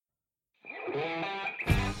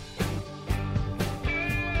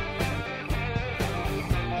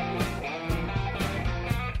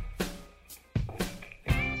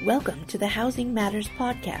Welcome to the Housing Matters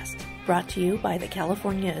Podcast, brought to you by the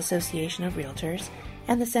California Association of Realtors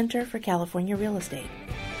and the Center for California Real Estate.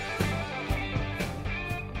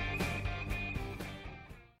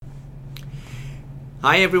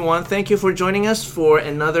 Hi everyone, thank you for joining us for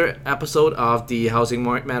another episode of the Housing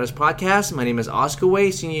Matters Podcast. My name is Oscar Wei,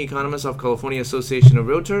 Senior Economist of California Association of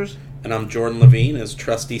Realtors. And I'm Jordan Levine, as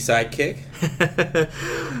trusty sidekick.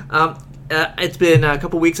 It's been a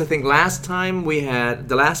couple weeks. I think last time we had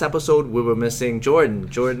the last episode, we were missing Jordan.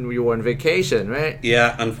 Jordan, you were on vacation, right?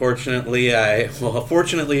 Yeah, unfortunately,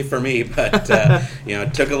 fortunately for me, but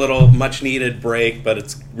it took a little much-needed break. But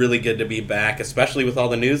it's really good to be back, especially with all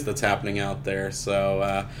the news that's happening out there.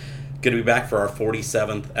 So good to be back for our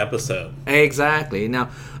 47th episode. Exactly. Now,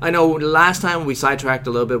 I know last time we sidetracked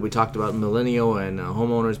a little bit. We talked about millennial and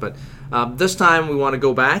homeowners, but this time we want to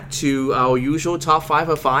go back to our usual top 5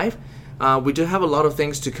 of 5. We do have a lot of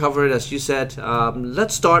things to cover, as you said.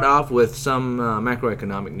 Let's start off with some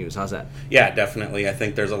macroeconomic news. How's that? Yeah, definitely. I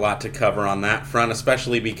think there's a lot to cover on that front,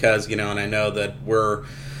 especially because, and I know that we're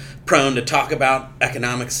prone to talk about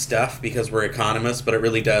economic stuff because we're economists, but it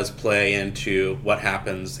really does play into what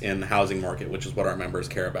happens in the housing market, which is what our members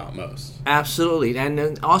care about most. Absolutely. And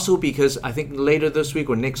then also because I think later this week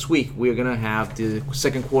or next week, we're going to have the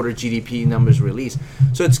second quarter GDP numbers released.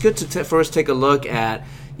 So it's good to first take a look at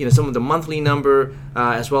some of the monthly number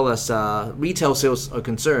as well as retail sales are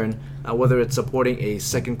concerned, whether it's supporting a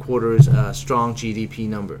second quarter's strong GDP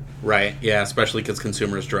number. Right, yeah, especially because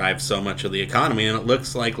consumers drive so much of the economy, and it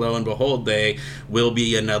looks like, lo and behold, they will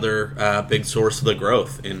be another big source of the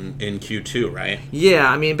growth in Q2, right? Yeah,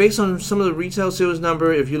 I mean, based on some of the retail sales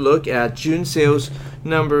number, if you look at June sales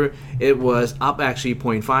number, it was up actually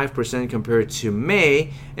 0.5% compared to May,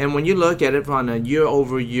 and when you look at it from a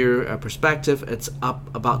year-over-year perspective, it's up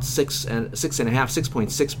about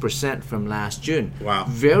 6.6% from last June. Wow,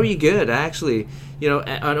 very good actually.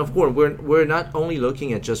 And of course we're not only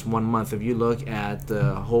looking at just 1 month. If you look at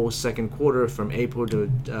the whole second quarter from April to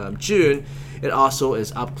June, it also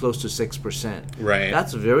is up close to 6%. Right,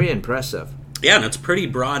 that's very impressive. Yeah, and it's pretty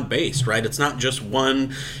broad-based, right? It's not just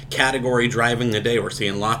one category driving the day. We're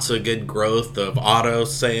seeing lots of good growth of auto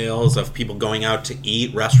sales, of people going out to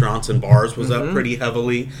eat. Restaurants and bars was up pretty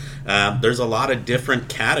heavily. There's a lot of different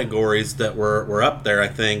categories that were up there. I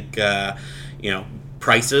think,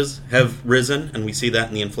 prices have risen, and we see that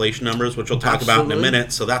in the inflation numbers, which we'll talk about in a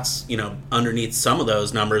minute. So that's, underneath some of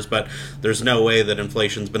those numbers, but there's no way that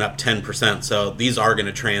inflation's been up 10%. So these are going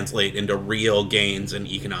to translate into real gains in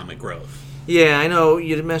economic growth. Yeah, I know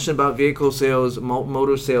you mentioned about vehicle sales,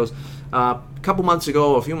 motor sales. A few months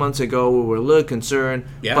ago, we were a little concerned,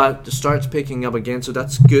 but it starts picking up again, so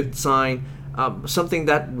that's a good sign. Something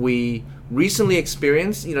that we recently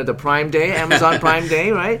experienced, the Prime Day, Amazon Prime Day,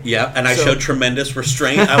 right? Yeah, and I showed tremendous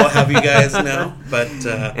restraint, I will have you guys know. But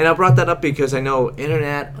and I brought that up because I know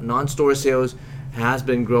internet, non-store sales has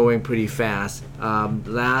been growing pretty fast.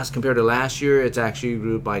 Compared to last year, it's actually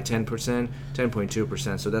grew by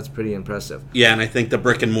 10.2%, so that's pretty impressive. Yeah, and I think the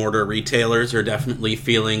brick and mortar retailers are definitely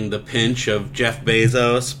feeling the pinch of Jeff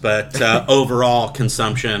Bezos, but overall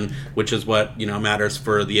consumption, which is what matters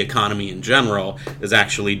for the economy in general, is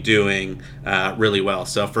actually doing really well.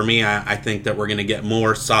 So for me, I think that we're going to get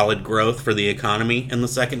more solid growth for the economy in the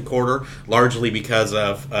second quarter, largely because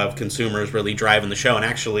of consumers really driving the show. And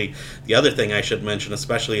actually, the other thing I should mention,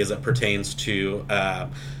 especially as it pertains to the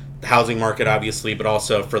housing market, obviously, but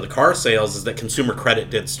also for the car sales, is that consumer credit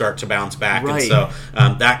did start to bounce back. Right. And so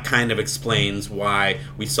that kind of explains why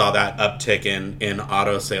we saw that uptick in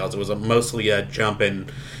auto sales. It was mostly a jump in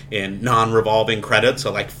non-revolving credit,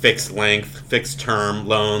 so like fixed length, fixed term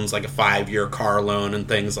loans, like a 5-year car loan and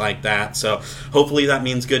things like that. So hopefully that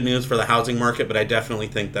means good news for the housing market, but I definitely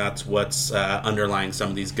think that's what's underlying some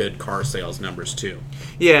of these good car sales numbers too.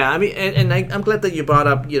 Yeah, I mean, and I'm glad that you brought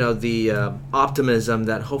up, the optimism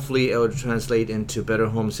that hopefully it will translate into better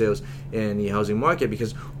home sales in the housing market,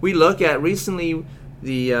 because we look at recently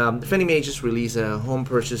the Fannie Mae just released a home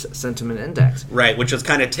purchase sentiment index. Right, which is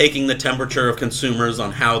kind of taking the temperature of consumers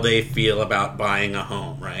on how they feel about buying a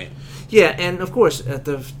home, right? Yeah, and of course, at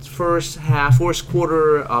the first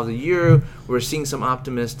quarter of the year, we're seeing some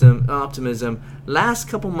optimism. Last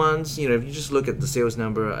couple months, if you just look at the sales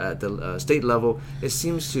number at the state level, it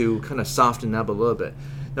seems to kind of soften up a little bit.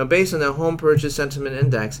 Now, based on the home purchase sentiment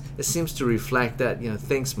index, it seems to reflect that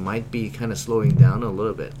things might be kind of slowing down a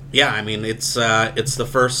little bit. Yeah, I mean it's the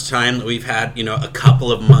first time that we've had a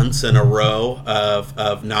couple of months in a row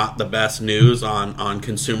of not the best news on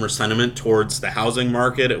consumer sentiment towards the housing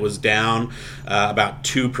market. It was down about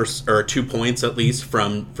 2 points at least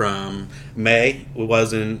from May. It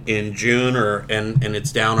was in June, and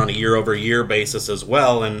it's down on a year-over-year basis as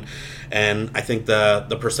well. And I think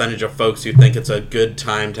the percentage of folks who think it's a good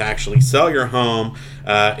time to actually sell your home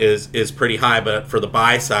is pretty high. But for the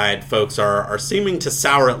buy side, folks are seeming to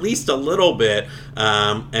sour at least a little bit.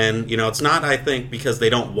 And it's not, I think, because they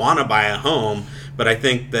don't want to buy a home. But I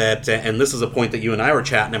think that, and this is a point that you and I were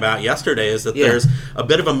chatting about yesterday, is that there's a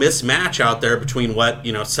bit of a mismatch out there between what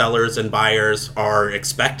sellers and buyers are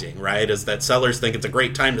expecting, right? Is that sellers think it's a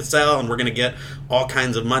great time to sell and we're going to get all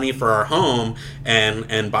kinds of money for our home,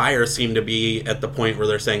 and buyers seem to be at the point where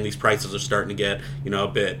they're saying these prices are starting to get a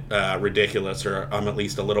bit ridiculous, or I'm at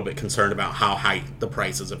least a little bit concerned about how high the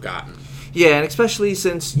prices have gotten. Yeah, and especially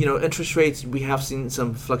since interest rates, we have seen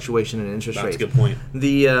some fluctuation in interest rates. That's a good point.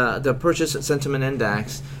 The purchase sentiment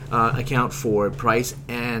index account for price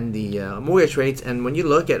and the mortgage rates, and when you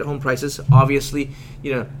look at home prices, obviously,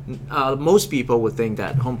 most people would think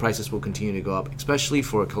that home prices will continue to go up, especially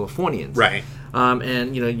for Californians. Right.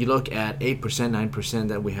 And you look at 8%, 9%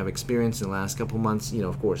 that we have experienced in the last couple months.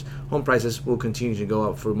 Of course, home prices will continue to go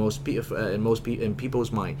up for most people in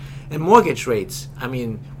people's mind. And mortgage rates. I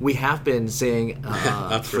mean, we have been saying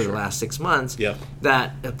for the last 6 months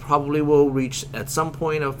that it probably will reach at some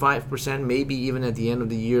point of 5%, maybe even at the end of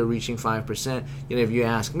the year reaching 5%. If you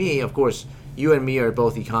ask me, of course. You and me are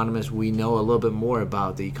both economists. We know a little bit more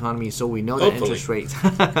about the economy, so we know that interest rates.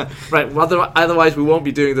 Right. Well, otherwise, we won't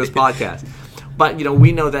be doing this podcast. But,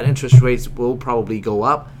 we know that interest rates will probably go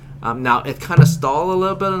up. Now, it kind of stalled a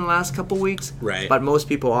little bit in the last couple of weeks. Right. But most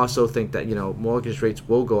people also think that, mortgage rates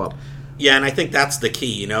will go up. Yeah, and I think that's the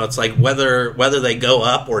key. It's like whether they go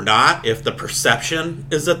up or not, if the perception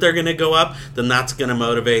is that they're going to go up, then that's going to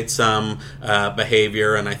motivate some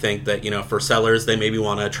behavior. And I think that, for sellers, they maybe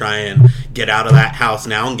want to try and get out of that house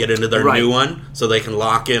now and get into their new one so they can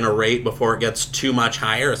lock in a rate before it gets too much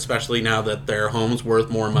higher, especially now that their home's worth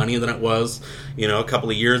more money than it was, a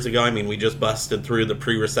couple of years ago. I mean, we just busted through the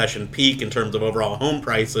pre-recession peak in terms of overall home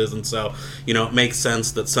prices. And so, it makes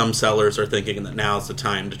sense that some sellers are thinking that now's the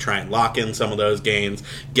time to try and lock in some of those gains,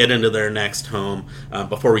 get into their next home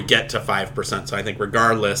before we get to 5%. So I think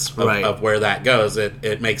regardless of where that goes,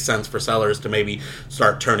 it makes sense for sellers to maybe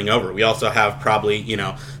start turning over. We also have probably,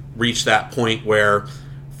 reached that point where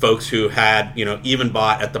folks who had, even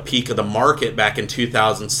bought at the peak of the market back in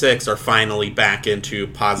 2006 are finally back into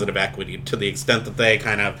positive equity, to the extent that they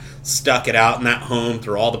kind of stuck it out in that home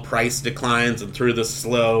through all the price declines and through the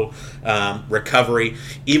slow recovery.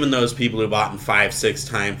 Even those people who bought in 5-6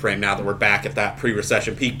 time frame, now that we're back at that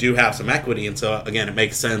pre-recession peak, do have some equity. And so, again, it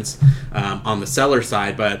makes sense on the seller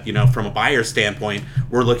side. But, from a buyer standpoint,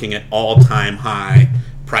 we're looking at all-time high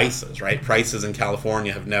prices, right? Prices in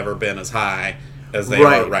California have never been as high as they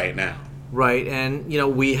are right now. Right, and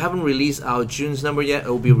we haven't released our June's number yet. It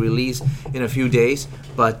will be released in a few days,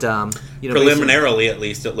 but preliminarily, at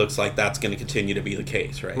least, it looks like that's going to continue to be the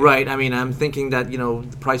case, right? Right. I mean, I'm thinking that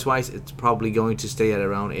price-wise, it's probably going to stay at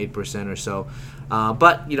around 8% or so.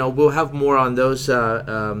 But we'll have more on those in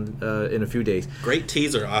a few days. Great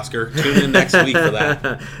teaser, Oscar. Tune in next week for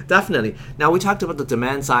that. Definitely. Now we talked about the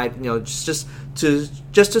demand side. Just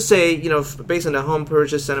to say, based on the home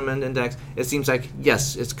purchase sentiment index, it seems like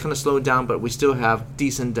yes, it's kind of slowed down, but we still have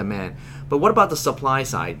decent demand. But what about the supply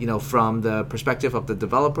side? From the perspective of the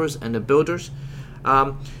developers and the builders.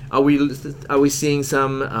 Are we seeing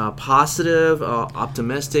some positive,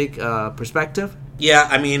 optimistic perspective? Yeah,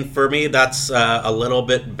 I mean, for me, that's a little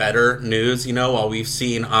bit better news. While we've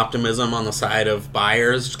seen optimism on the side of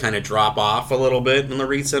buyers kind of drop off a little bit in the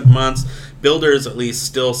recent months, builders at least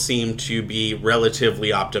still seem to be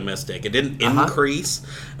relatively optimistic. It didn't increase,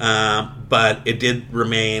 but it did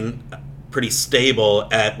remain pretty stable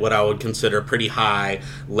at what I would consider pretty high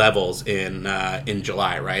levels in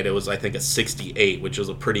July, right? It was, I think, a 68, which was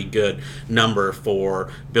a pretty good number for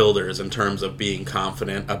builders in terms of being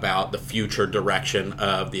confident about the future direction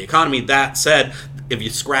of the economy. That said, if you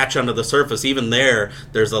scratch under the surface, even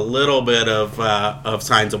there's a little bit of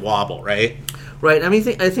signs of wobble, right? Right. I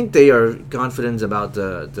mean, I think they are confident about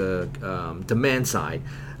the demand side.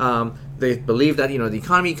 They believe that the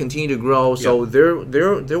economy continue to grow, so they're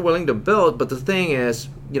willing to build. But the thing is,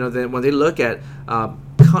 when they look at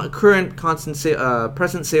current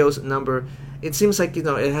present sales number, it seems like it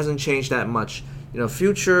hasn't changed that much.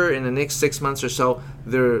 Future in the next 6 months or so,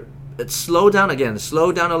 it slowed down again. It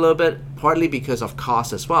slowed down a little bit, partly because of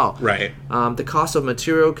cost as well. Right. The cost of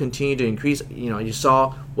material continued to increase. You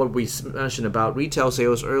saw what we mentioned about retail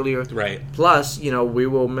sales earlier. Right. Plus, we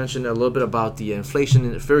will mention a little bit about the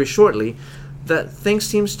inflation very shortly. That things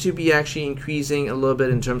seems to be actually increasing a little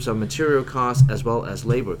bit in terms of material costs as well as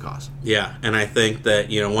labor costs. Yeah, and I think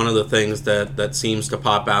that one of the things that seems to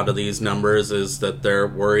pop out of these numbers is that they're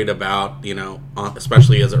worried about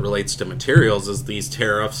especially as it relates to materials, is these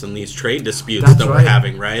tariffs and these trade disputes we're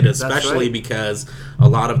having, right? Especially because a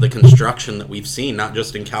lot of the construction that we've seen, not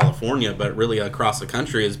just in California but really across the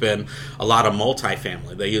country, has been a lot of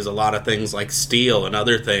multifamily. They use a lot of things like steel and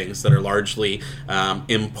other things that are largely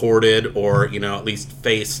imported or at least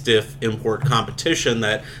face stiff import competition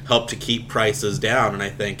that help to keep prices down. And I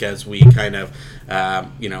think as we kind of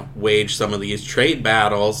wage some of these trade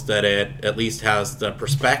battles, that it at least has the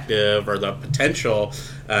perspective or the potential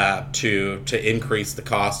to increase the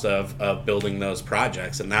cost of building those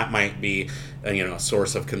projects, and that might be a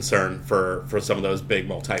source of concern for some of those big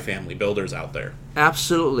multifamily builders out there.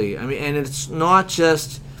 Absolutely. I mean, and it's not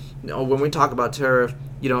just when we talk about tariff.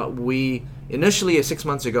 We initially 6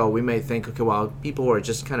 months ago we may think, okay, well, people are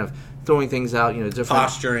just kind of throwing things out, different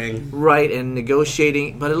posturing, right, and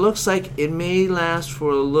negotiating, but it looks like it may last for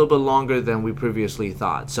a little bit longer than we previously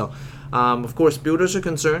thought. So, of course, builders are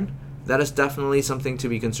concerned. That is definitely something to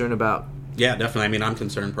be concerned about. Yeah, definitely. I mean, I'm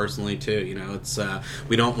concerned personally too. It's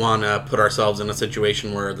we don't want to put ourselves in a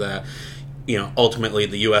situation where ultimately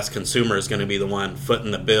the U.S. consumer is going to be the one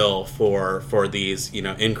footing the bill for these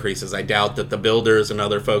increases. I doubt that the builders and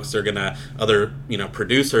other folks other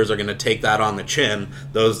producers are going to take that on the chin.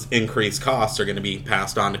 Those increased costs are going to be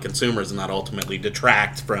passed on to consumers, and that ultimately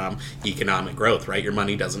detracts from economic growth. Right, your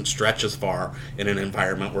money doesn't stretch as far in an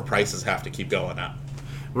environment where prices have to keep going up.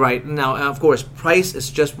 Right. Now, of course, price is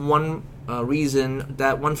just one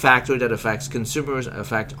one factor that affects consumers,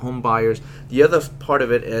 affect home buyers. The other part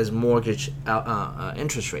of it is mortgage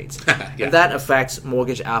interest rates. Yeah. And that affects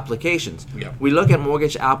mortgage applications. Yeah. We look at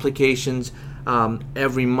mortgage applications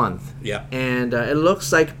every month. Yeah. And it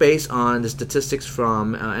looks like, based on the statistics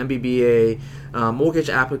from MBBA, mortgage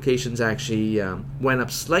applications actually went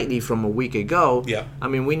up slightly from a week ago. Yeah. I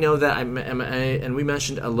mean, we know that, and we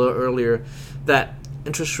mentioned a little earlier that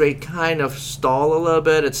interest rate kind of stalled a little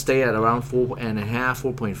bit. It stayed at around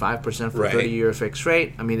 4.5% for 30-year fixed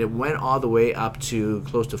rate. I mean, it went all the way up to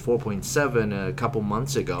close to 4.7 a couple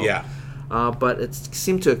months ago. Yeah. But it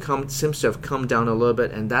seems to have come down a little bit,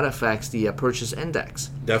 and that affects the purchase index.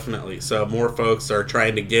 Definitely. So more folks are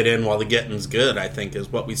trying to get in while the getting's good, I think,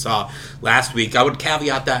 is what we saw last week. I would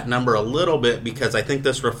caveat that number a little bit because I think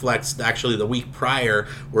this reflects actually the week prior.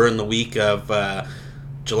 We're in the week of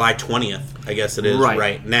July 20th, I guess it is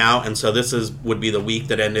right now. And so this would be the week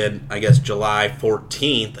that ended, I guess, July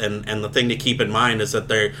 14th. And the thing to keep in mind is that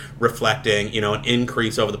they're reflecting, an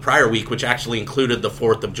increase over the prior week, which actually included the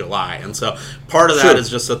 4th of July. And so part of that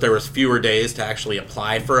is just that there was fewer days to actually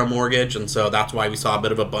apply for a mortgage. And so that's why we saw a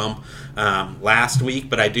bit of a bump last week.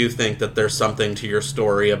 But I do think that there's something to your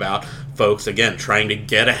story about folks, again, trying to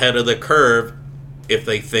get ahead of the curve if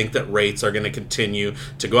they think that rates are going to continue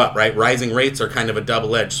to go up, right? Rising rates are kind of a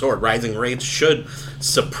double-edged sword. Rising rates should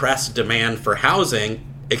suppress demand for housing,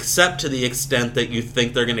 except to the extent that you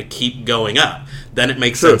think they're going to keep going up. Then it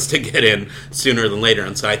makes sense to get in sooner than later.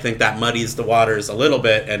 And so I think that muddies the waters a little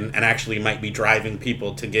bit and actually might be driving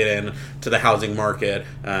people to get in to the housing market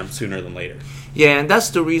sooner than later. Yeah, and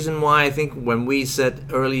that's the reason why I think when we said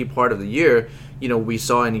early part of the year, we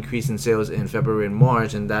saw an increase in sales in February and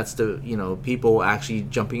March, and that's the, people actually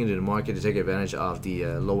jumping into the market to take advantage of the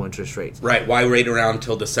low interest rates. Right. Why wait around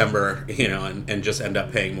until December, and just end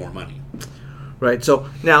up paying more money? Right. So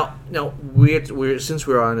now we're since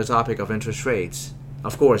we're on the topic of interest rates,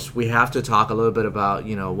 of course, we have to talk a little bit about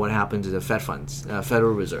what happened to the Fed funds,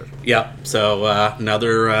 Federal Reserve. Yep. So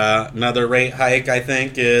another rate hike, I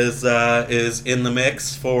think, is in the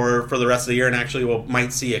mix for the rest of the year, and actually we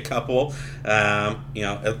might see a couple.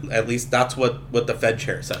 At least that's what the Fed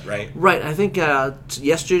chair said, right? Right. I think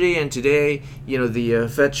yesterday and today,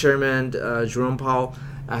 the Fed chairman Jerome Powell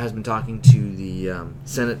has been talking to the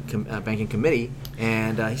Senate Banking Committee,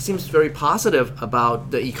 and he seems very positive about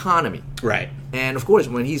the economy. Right. And, of course,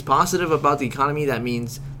 when he's positive about the economy, that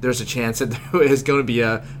means there's a chance that there is going to be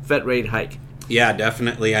a Fed rate hike. Yeah,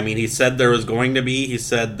 definitely. I mean, he said there was going to be. He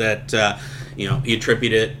said that, he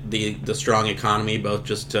attributed the strong economy both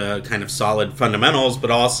just to kind of solid fundamentals, but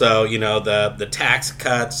also, the tax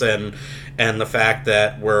cuts and the fact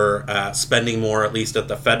that we're spending more, at least at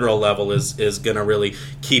the federal level, is going to really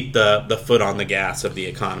keep the foot on the gas of the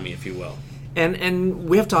economy, if you will. And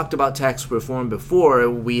we have talked about tax reform before.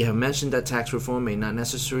 We have mentioned that tax reform may not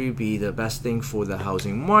necessarily be the best thing for the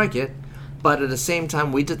housing market, but at the same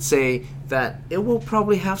time, we did say that it will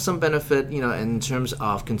probably have some benefit, in terms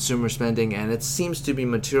of consumer spending, and it seems to be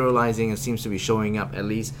materializing. It seems to be showing up, at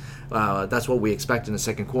least. That's what we expect in the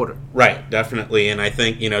second quarter. Right, definitely. And I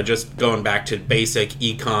think, just going back to basic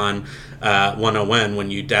econ 101,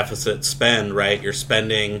 when you deficit spend, right, you're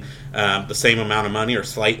spending the same amount of money or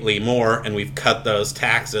slightly more, and we've cut those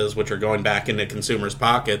taxes, which are going back into consumers'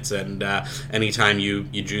 pockets. And anytime you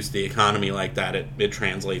juice the economy like that, it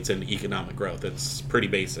translates into economic growth. It's pretty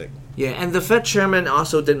basic. Yeah, and the Fed chairman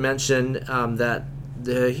also did mention that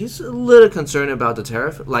he's a little concerned about the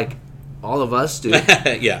tariff, like all of us do.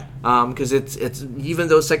 Yeah. Because it's even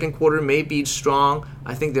though second quarter may be strong,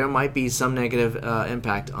 I think there might be some negative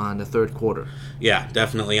impact on the third quarter. Yeah,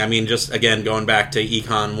 definitely. I mean, just again, going back to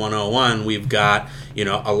Econ 101, we've got,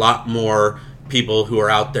 a lot more people who are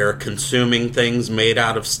out there consuming things made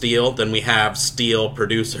out of steel than we have steel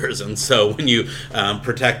producers. And so when you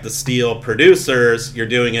protect the steel producers, you're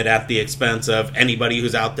doing it at the expense of anybody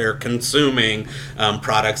who's out there consuming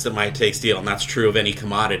products that might take steel. And that's true of any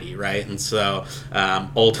commodity, right? And so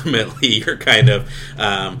ultimately you're kind of,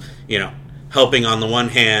 helping on the one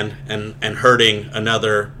hand and hurting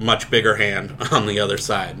another much bigger hand on the other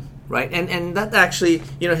side. Right, and that actually,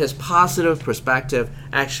 his positive perspective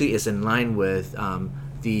actually is in line with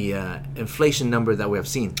the inflation number that we have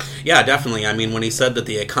seen. Yeah, definitely. I mean, when he said that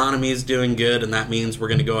the economy is doing good and that means we're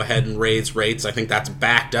going to go ahead and raise rates, I think that's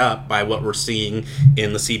backed up by what we're seeing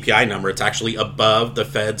in the CPI number. It's actually above the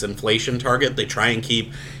Fed's inflation target. They try and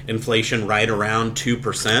keep inflation right around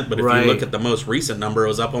 2%, but if you look at the most recent number, it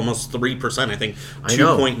was up almost 3%. I think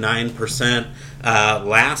 2.9%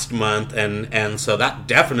 last month, and so that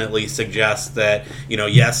definitely suggests that,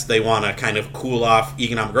 yes, they want to kind of cool off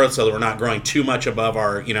economic growth so that we're not growing too much above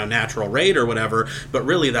our, natural rate or whatever, but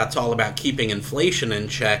really that's all about keeping inflation in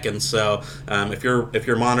check. And so if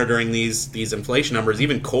you're monitoring these inflation numbers,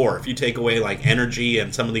 even core, if you take away like energy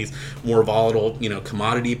and some of these more volatile,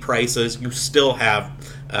 commodity prices, you still have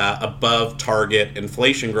above target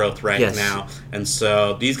inflation growth right now. And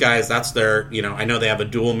so these guys, that's their, I know they have a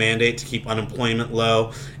dual mandate to keep unemployment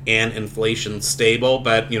low and inflation stable,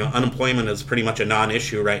 but, unemployment is pretty much a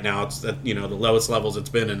non-issue right now. It's at, the lowest levels it's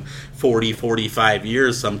been in 40, 45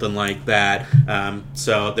 years, something like that.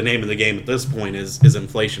 So the name of the game at this point is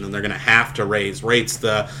inflation, and they're going to have to raise rates.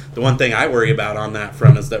 The one thing I worry about on that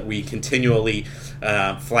front is that we continually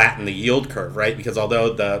flatten the yield curve, right? Because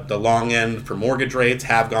although the long end for mortgage rates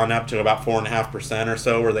have gone up to about 4.5% or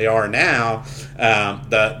so where they are now,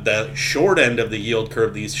 the short end of the yield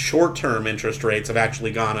curve, these short-term interest rates, have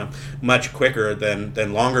actually gone up much quicker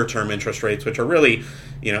than longer-term interest rates, which are really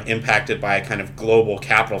impacted by kind of global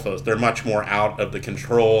capital flows. They're much more out of the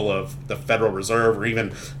control of the Federal Reserve or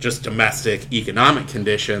even just domestic economic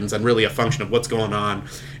conditions, and really a function of what's going on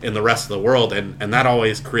in the rest of the world. And that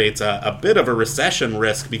always creates a bit of a recession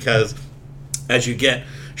risk, because as you get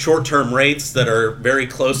short-term rates that are very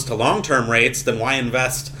close to long-term rates, then why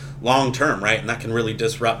invest long-term, right? And that can really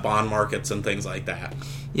disrupt bond markets and things like that.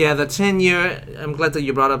 Yeah, the 10-year, I'm glad that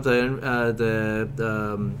you brought up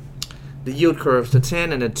the yield curves. The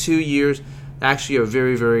 10 and the 2 years actually are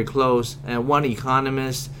very, very close. And one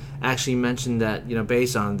economist actually mentioned that,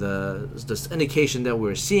 based on the indication that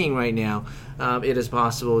we're seeing right now, it is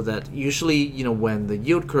possible that usually, when the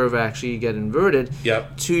yield curve actually get inverted,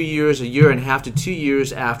 2 years, a year and a half to 2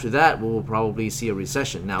 years after that, we'll probably see a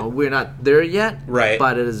recession. Now, we're not there yet, right?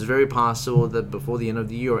 But it is very possible that before the end of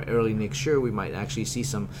the year or early next year, we might actually see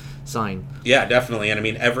some sign. Yeah, definitely. And I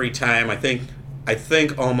mean, every time, I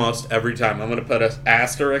think almost every time, I'm going to put an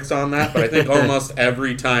asterisk on that, but I think almost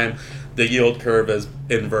every time the yield curve is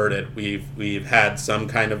inverted, we've had some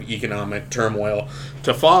kind of economic turmoil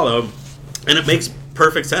to follow, and it makes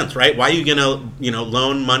perfect sense, right? Why are you going to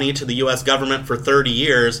loan money to the U.S. government for 30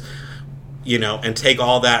 years, and take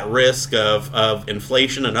all that risk of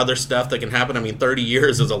inflation and other stuff that can happen? I mean, 30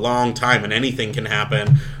 years is a long time, and anything can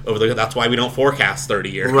happen that's why we don't forecast 30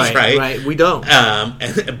 years, right? Right, we don't.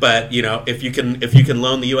 But if you can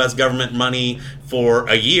loan the U.S. government money for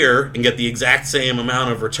a year and get the exact same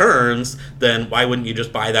amount of returns, then why wouldn't you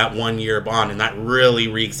just buy that 1 year bond? And that really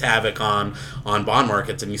wreaks havoc on bond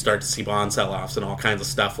markets, and you start to see bond sell-offs and all kinds of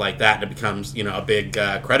stuff like that, and it becomes a big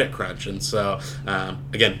credit crunch. And so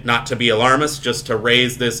again, not to be alarming alarmists just to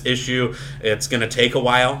raise this issue. It's going to take a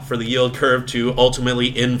while for the yield curve to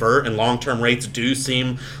ultimately invert, and long-term rates do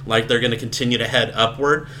seem like they're going to continue to head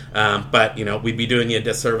upward. But, we'd be doing you a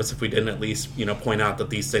disservice if we didn't at least, point out that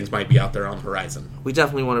these things might be out there on the horizon. We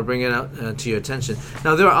definitely want to bring it out to your attention.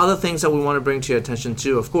 Now, there are other things that we want to bring to your attention,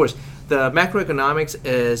 too. Of course, the macroeconomics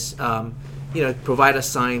is, provide us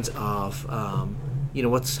signs of, how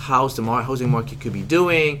the housing market could be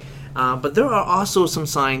doing. But there are also some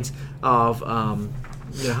signs of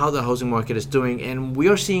how the housing market is doing, and we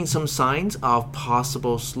are seeing some signs of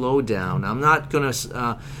possible slowdown. I'm not going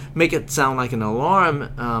to make it sound like an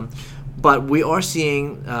alarm, but we are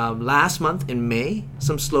seeing last month in May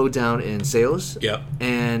some slowdown in sales. Yep.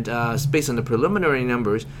 And based on the preliminary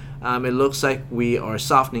numbers, it looks like we are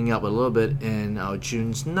softening up a little bit in our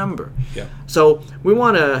June's number. Yeah. So we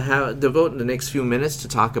want to devote the next few minutes to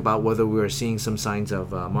talk about whether we are seeing some signs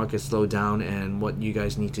of market slowdown and what you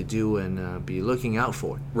guys need to do and be looking out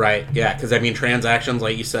for. Right, yeah, because transactions,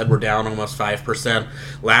 like you said, were down almost 5%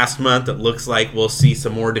 last month. It looks like we'll see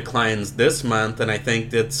some more declines this month, and I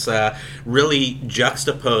think that's really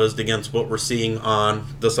juxtaposed against what we're seeing on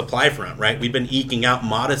the supply front, right? We've been eking out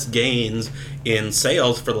modest gains in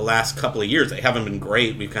sales for the last couple of years. They haven't been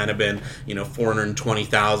great. We've kind of been,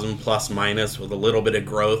 420,000 plus minus with a little bit of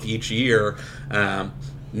growth each year.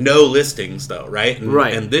 No listings, though, right?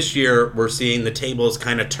 And this year, we're seeing the tables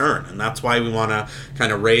kind of turn, and that's why we want to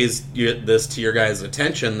kind of raise this to your guys'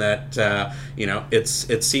 attention that,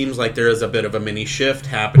 it seems like there is a bit of a mini shift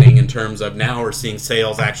happening in terms of now we're seeing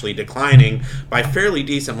sales actually declining by fairly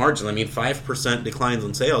decent margins. 5% declines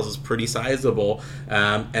in sales is pretty sizable,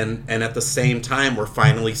 and at the same time, we're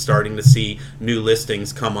finally starting to see new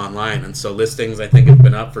listings come online. And so listings, I think, have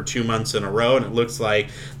been up for 2 months in a row, and it looks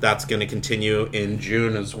like that's going to continue in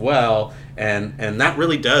June as well, and that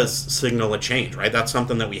really does signal a change, right? That's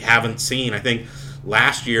something that we haven't seen. I think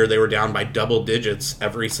last year they were down by double digits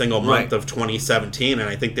every single month of 2017, and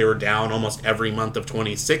I think they were down almost every month of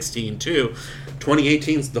 2016 too.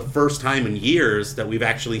 2018 is the first time in years that we've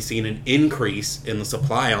actually seen an increase in the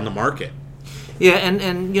supply on the market. Yeah,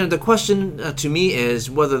 and the question to me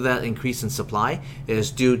is whether that increase in supply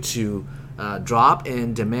is due to drop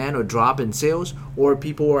in demand or drop in sales, or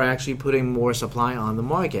people are actually putting more supply on the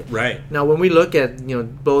market. Right. Now, when we look at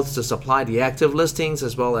both the supply, the active listings,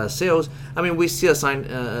 as well as sales, we see a sign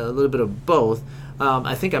a little bit of both.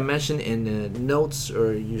 I think I mentioned in the notes,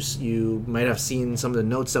 or you might have seen some of the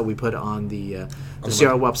notes that we put on the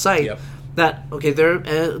CR website. Yep. That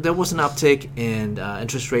there was an uptick in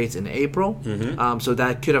interest rates in April, so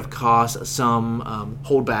that could have caused some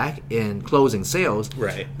holdback in closing sales.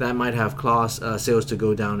 Right. That might have caused sales to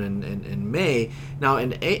go down in May. Now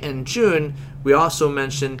in June, we also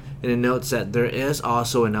mentioned in the notes that there is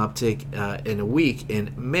also an uptick in a week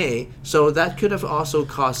in May, so that could have also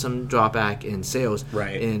caused some drawback in sales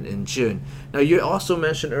in June. Now you also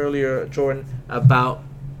mentioned earlier, Jordan, about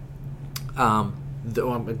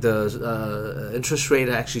the interest rate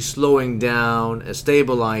actually slowing down,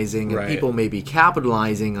 stabilizing, and people may be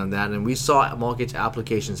capitalizing on that. And we saw mortgage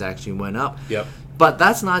applications actually went up. Yep. But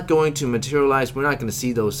that's not going to materialize. We're not going to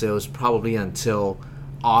see those sales probably until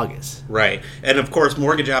August. Right. And of course,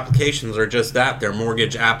 mortgage applications are just that. They're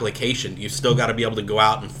mortgage application. You've still got to be able to go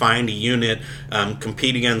out and find a unit,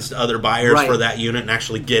 compete against other buyers for that unit, and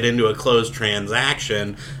actually get into a closed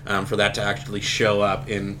transaction for that to actually show up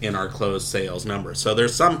in our closed sales numbers. So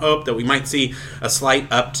there's some hope that we might see a slight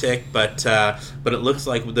uptick, but it looks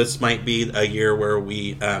like this might be a year where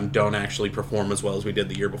we don't actually perform as well as we did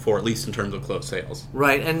the year before, at least in terms of closed sales.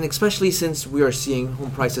 Right. And especially since we are seeing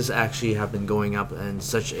home prices actually have been going up and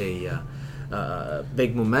such a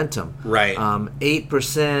big momentum. Right.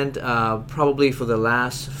 8% probably for the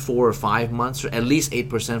last 4 or 5 months, or at least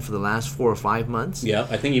 8% for the last 4 or 5 months. Yeah,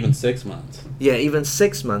 I think even 6 months. Yeah, even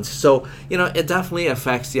 6 months. So, it definitely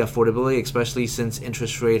affects the affordability, especially since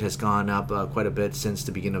interest rate has gone up quite a bit since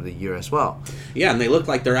the beginning of the year as well. Yeah, and they look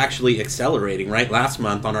like they're actually accelerating, right? Last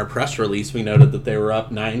month on our press release, we noted that they were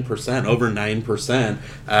up 9%, over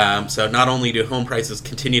 9%. So not only do home prices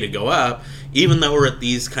continue to go up, even though we're at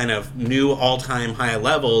these kind of new all-time high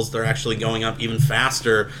levels, they're actually going up even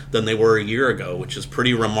faster than they were a year ago, which is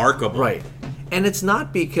pretty remarkable. Right. And it's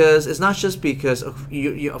not just because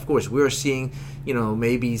of course we're seeing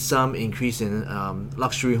maybe some increase in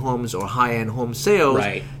luxury homes or high-end home sales.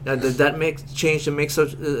 Right. That makes change the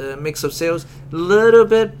mix of sales a little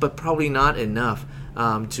bit, but probably not enough.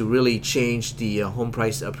 to really change the home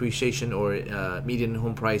price appreciation or median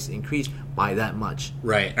home price increase by that much.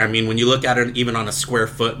 Right. I mean, when you look at it even on a square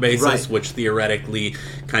foot basis, Right. which theoretically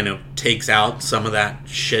kind of takes out some of that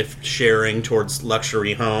shift sharing towards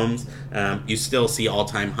luxury homes, you still see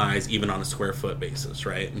all-time highs even on a square foot basis,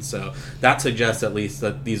 right? And so that suggests at least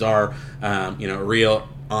that these are, real,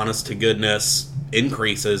 honest-to-goodness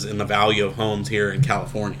increases in the value of homes here in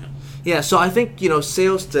California. Yeah, so I think,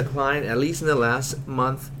 sales decline at least in the last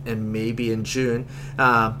month and maybe in June.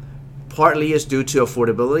 Partly is due to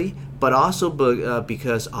affordability, but also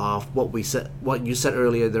because of what you said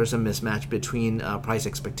earlier. There's a mismatch between price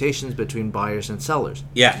expectations between buyers and sellers.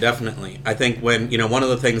 Yeah, definitely. I think when, one of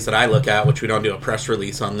the things that I look at, which we don't do a press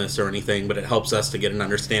release on this or anything, but it helps us to get an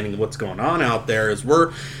understanding of what's going on out there, is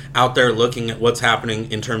we're out there looking at what's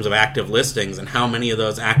happening in terms of active listings and how many of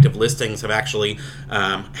those active listings have actually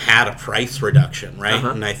had a price reduction, right? Uh-huh.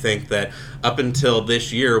 And I think that up until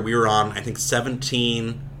this year, we were on,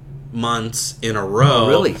 17 months in a row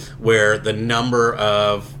really? where the number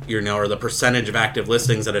of or the percentage of active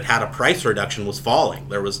listings that had a price reduction was falling.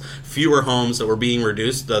 There was fewer homes that were being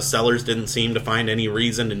reduced. The sellers didn't seem to find any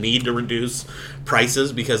reason to need to reduce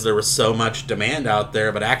prices because there was so much demand out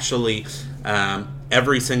there. But actually,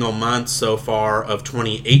 every single month so far of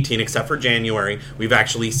 2018, except for January, we've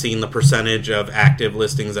actually seen the percentage of active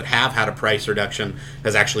listings that have had a price reduction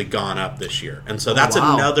has actually gone up this year. And so that's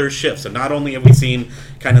another shift. So not only have we seen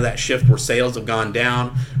kind of that shift where sales have gone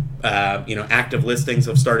down, active listings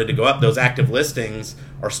have started to go up. Those active listings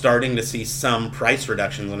are starting to see some price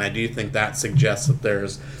reductions, and I do think that suggests that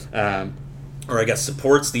there's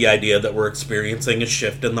supports the idea that we're experiencing a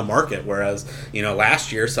shift in the market, whereas,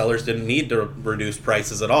 last year sellers didn't need to reduce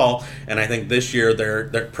prices at all, and I think this year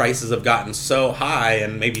their prices have gotten so high,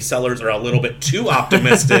 and maybe sellers are a little bit too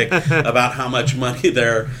optimistic about how much money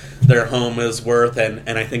their home is worth, and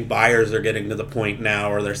I think buyers are getting to the point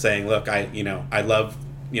now where they're saying, look, I love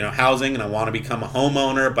housing and I want to become a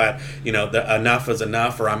homeowner, but enough is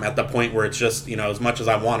enough, or I'm at the point where it's just as much as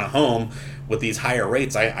I want a home, with these higher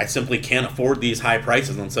rates, I simply can't afford these high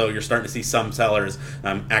prices, and so you're starting to see some sellers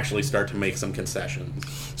actually start to make some concessions.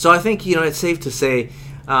 So I think it's safe to say,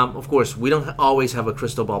 of course, we don't always have a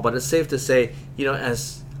crystal ball, but it's safe to say,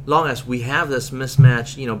 as long as we have this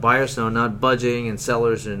mismatch, buyers are not budging and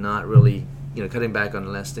sellers are not really cutting back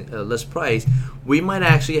on list price, we might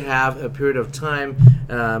actually have a period of time,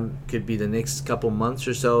 could be the next couple months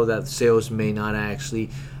or so, that sales may not actually.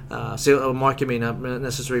 Market may not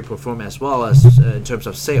necessarily perform as well as in terms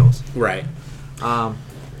of sales. Right.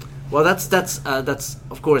 Well, that's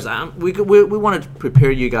of course. We want to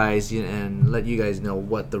prepare you guys and let you guys know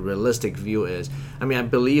what the realistic view is. I mean,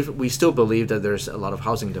 we still believe that there's a lot of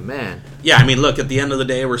housing demand. Yeah, I mean, look, at the end of the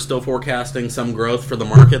day, we're still forecasting some growth for the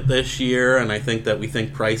market this year, and I think that we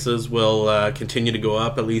think prices will continue to go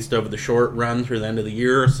up at least over the short run through the end of the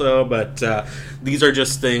year or so. But these are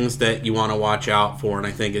just things that you want to watch out for, and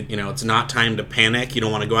I think it's not time to panic. You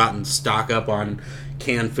don't want to go out and stock up on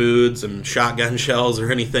canned foods and shotgun shells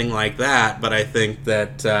or anything like that, but I think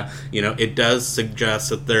that it does suggest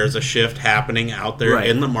that there's a shift happening out there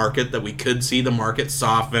in the market, that we could see the market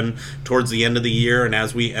soften towards the end of the year and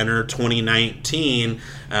as we enter 2019.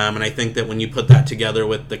 And I think that when you put that together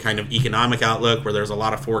with the kind of economic outlook, where there's a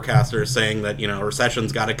lot of forecasters saying that a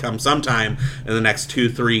recession's got to come sometime in the next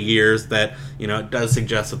 2-3 years, that it does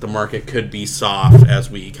suggest that the market could be soft as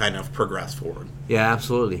we kind of progress forward. Yeah,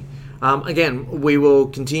 absolutely. Again, we will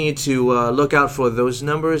continue to look out for those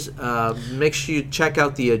numbers. Make sure you check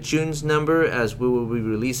out the June's number, as we will be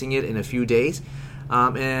releasing it in a few days.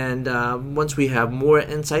 And once we have more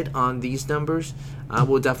insight on these numbers,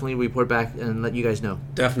 we'll definitely report back and let you guys know.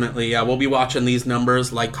 Definitely, yeah. We'll be watching these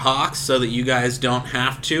numbers like hawks so that you guys don't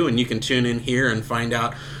have to, and you can tune in here and find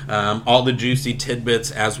out all the juicy tidbits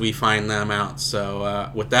as we find them out.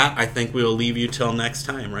 So with that, I think we will leave you till next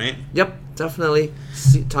time, right? Yep, definitely.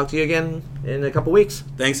 Talk to you again in a couple weeks.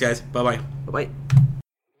 Thanks, guys. Bye-bye. Bye-bye.